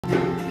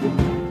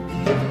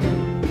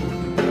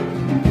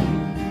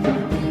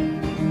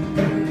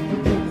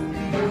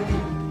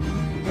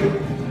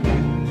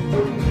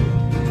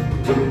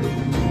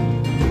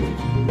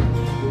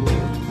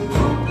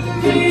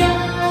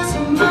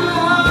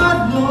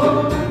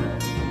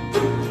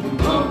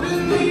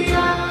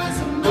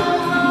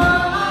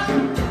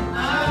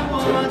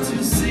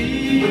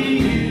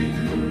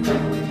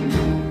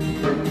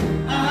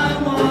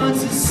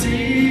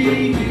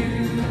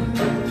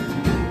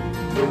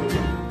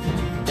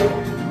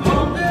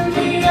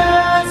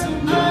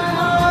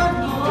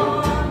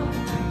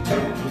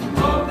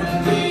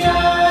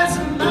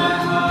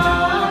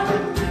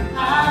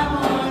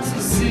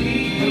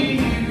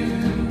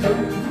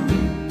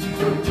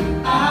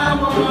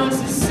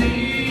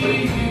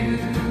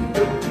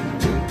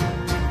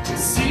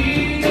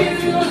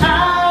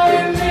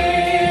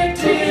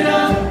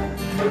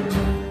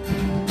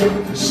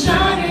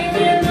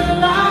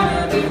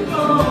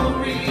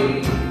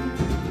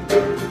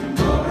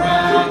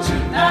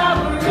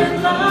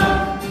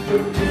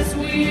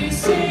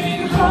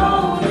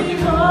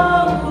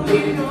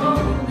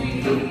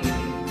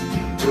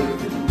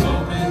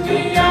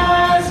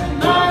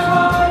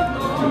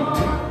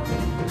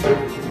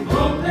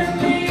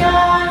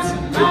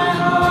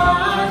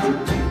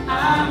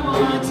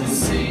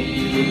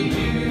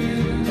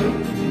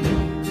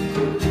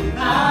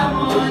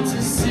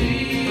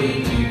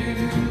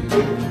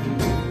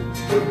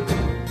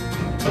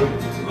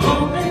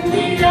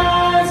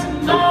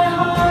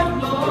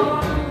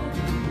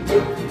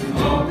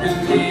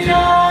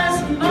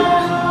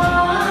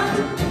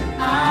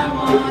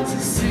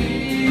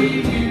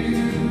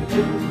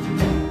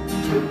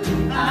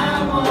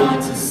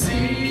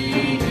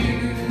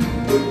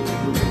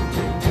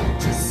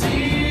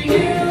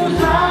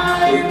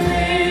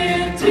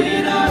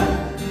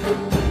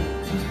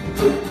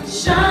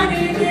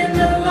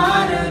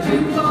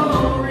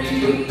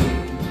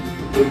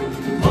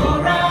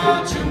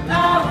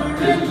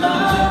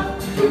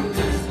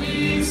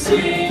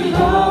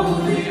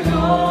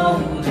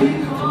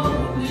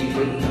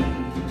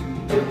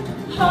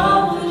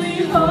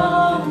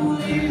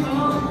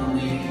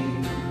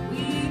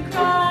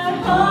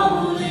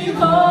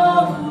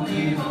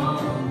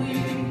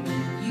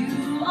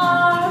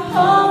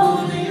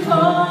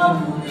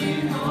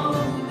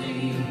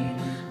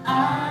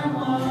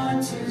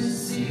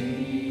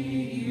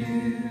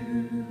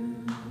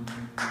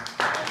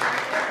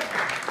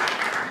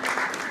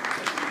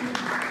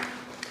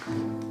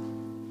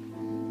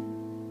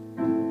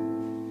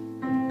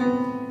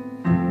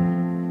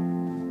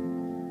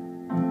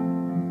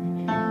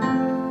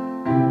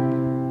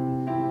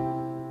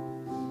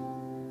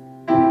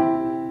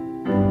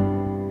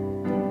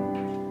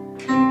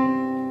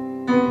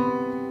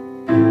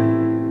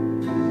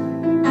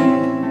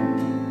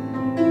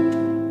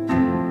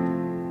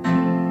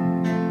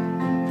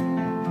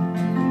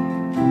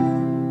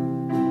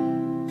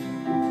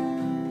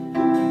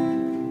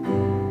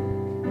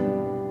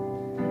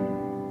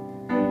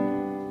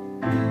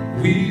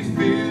We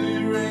feel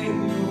it rain,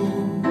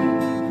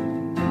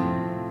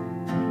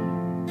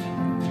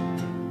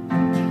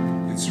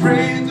 it's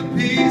raised a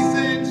peace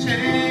and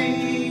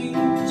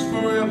change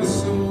forever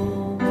so.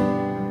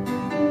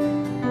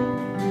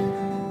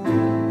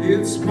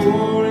 It's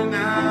pouring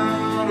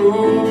out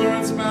over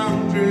its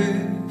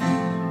boundaries,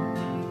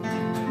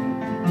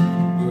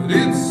 but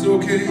it's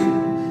okay,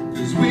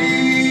 'cause we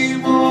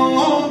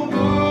won't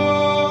go.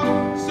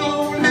 So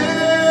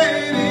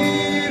let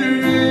it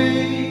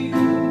rain,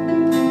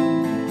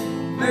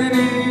 let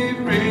it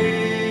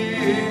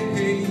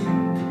rain.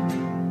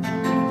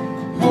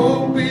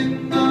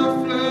 Open the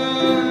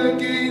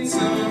floodgates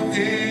of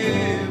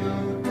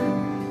heaven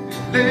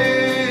and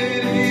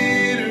let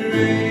it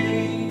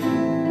rain,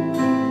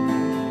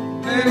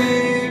 let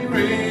it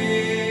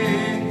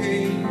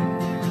rain.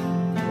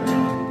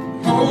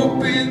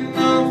 Open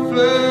the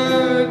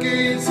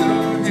floodgates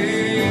of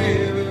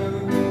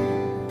heaven.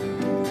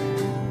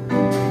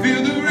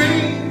 Feel the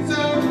rains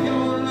of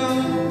your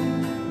love,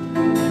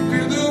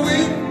 feel the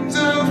winds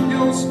of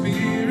your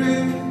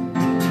spirit,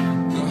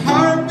 the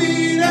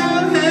heartbeat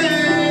of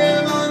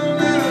heaven,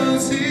 let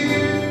us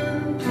hear.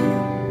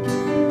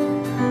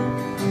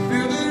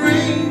 Feel the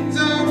rains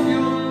of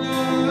your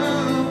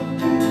love,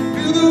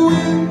 feel the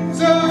winds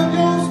of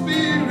your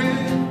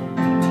spirit,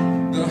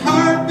 the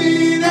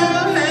heartbeat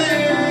of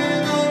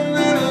heaven,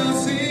 let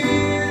us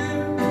hear.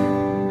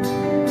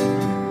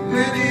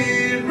 Let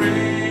it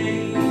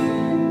rain,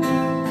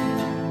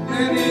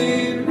 let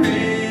it rain.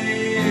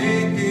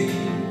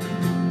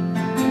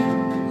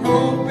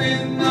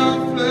 Open the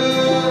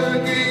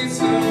floodgates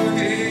of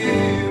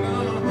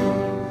heaven,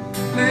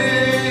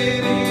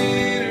 let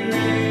it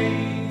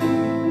rain,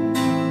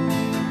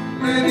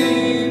 let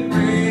it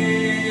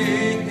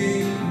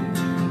rain.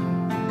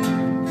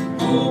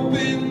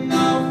 Open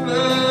the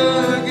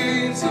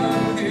floodgates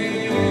of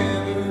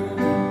heaven.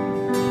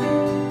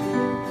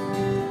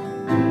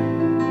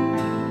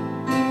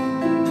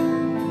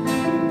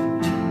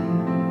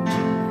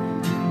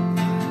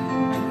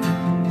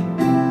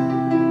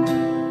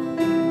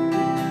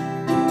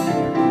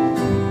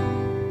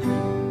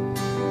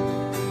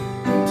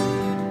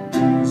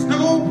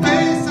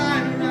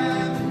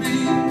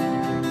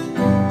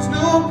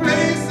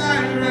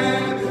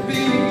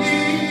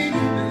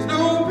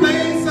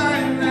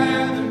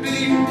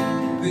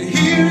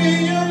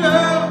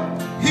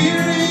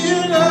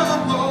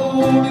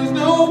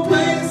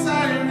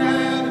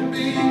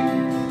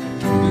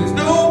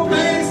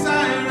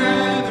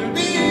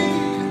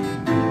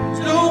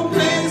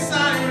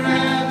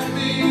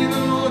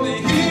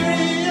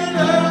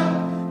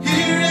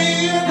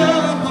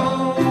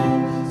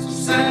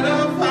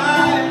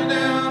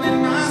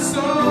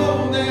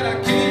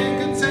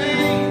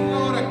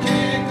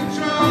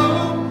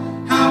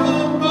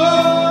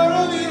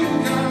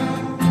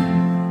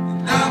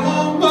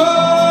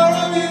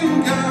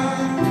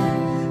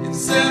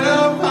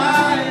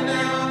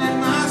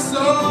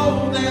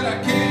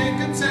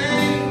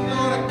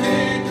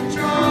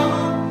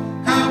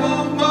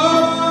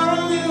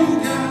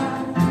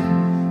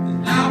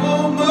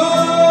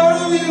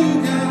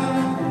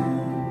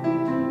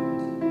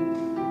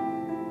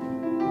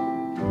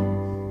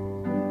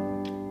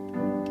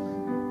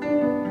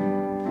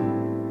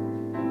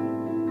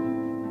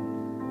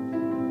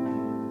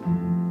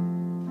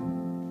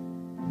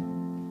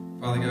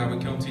 Father God, we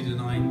come to you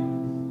tonight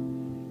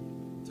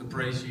to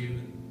praise you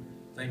and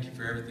thank you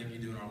for everything you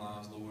do in our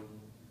lives, Lord.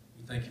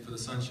 We thank you for the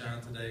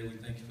sunshine today. We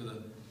thank you for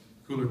the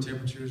cooler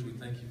temperatures. We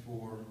thank you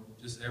for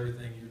just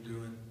everything you're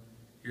doing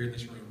here in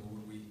this room,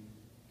 Lord. We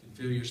can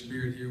feel your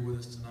spirit here with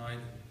us tonight.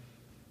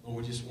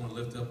 Lord, we just want to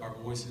lift up our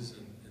voices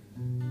and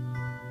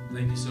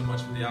thank you so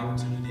much for the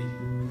opportunity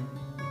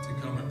to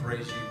come and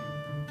praise you.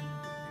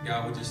 And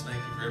God, we just thank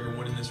you for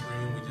everyone in this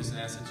room. We just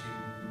ask that you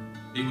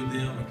be with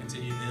them and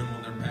continue them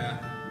on their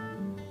path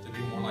to be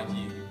more like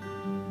you.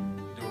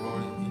 Dear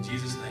Lord, in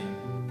Jesus' name,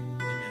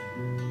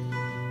 amen.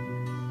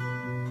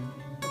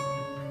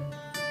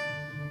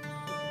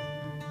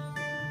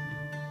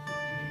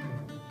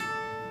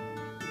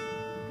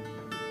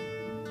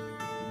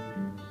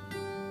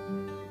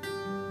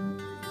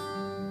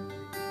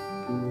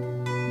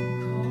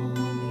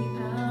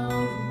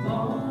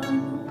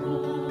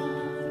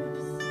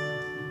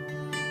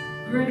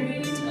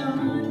 Great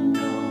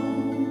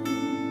unknown,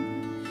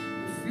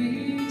 where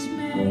feet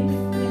may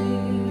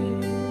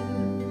fail,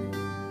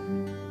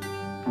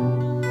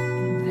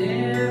 and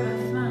there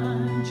I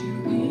find you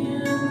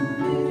in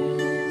the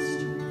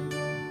mystery.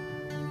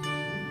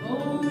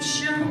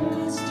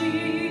 Oceans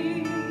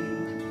deep,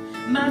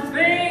 my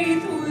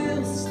faith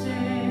will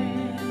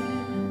stand.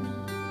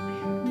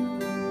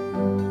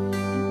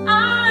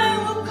 I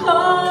will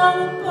call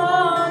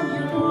upon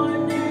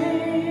your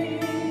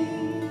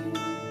name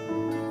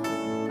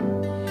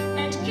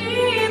and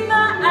keep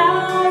my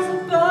eyes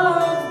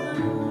above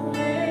the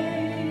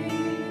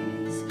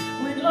waves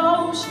when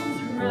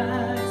oceans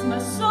rise.